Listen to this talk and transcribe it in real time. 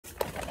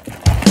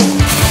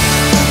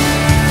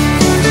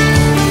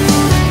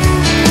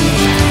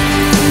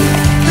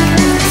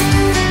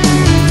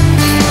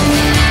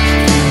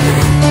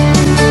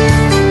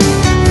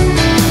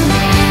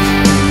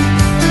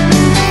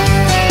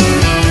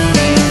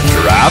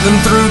Driving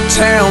through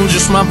town,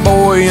 just my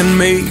boy and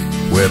me,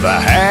 with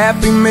a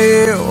Happy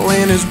Meal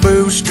in his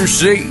booster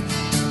seat,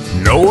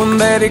 knowing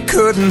that he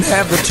couldn't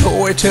have the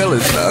toy till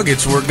his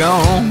nuggets were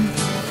gone.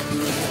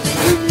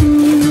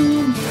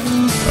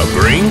 A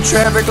green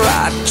traffic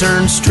light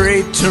turned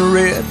straight to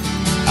red.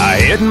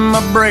 I hit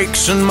my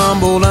brakes and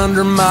mumbled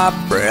under my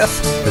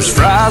breath as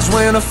fries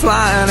went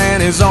a-flying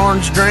and his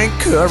orange drink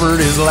covered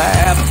his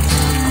lap.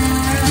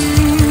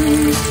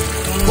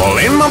 Well,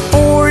 in my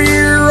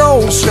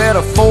 4-year-old said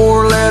a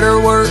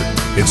 4-letter word.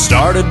 It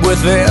started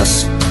with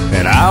S,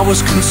 and I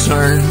was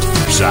concerned.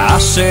 So I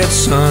said,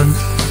 son,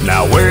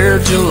 now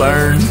where'd you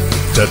learn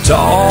to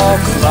talk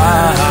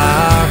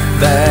like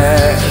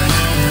that?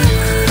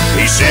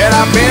 He said,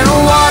 I've been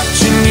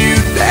watching you,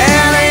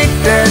 Dad, ain't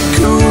that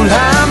cool?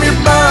 I'm your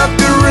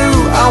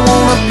buckaroo, I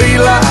wanna be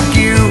like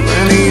you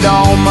and eat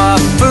all my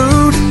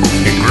food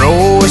and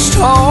grow as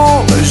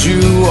tall as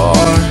you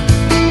are.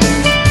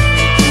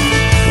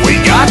 We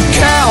got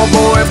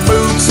cowboy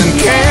boots and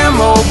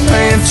camo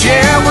pants,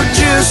 yeah, we're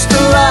just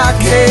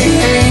alike, hey,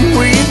 ain't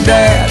we,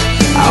 Dad?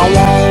 I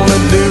wanna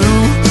do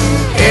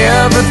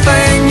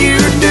everything you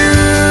do,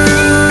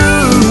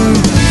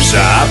 so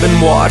I've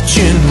been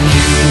watching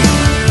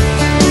you.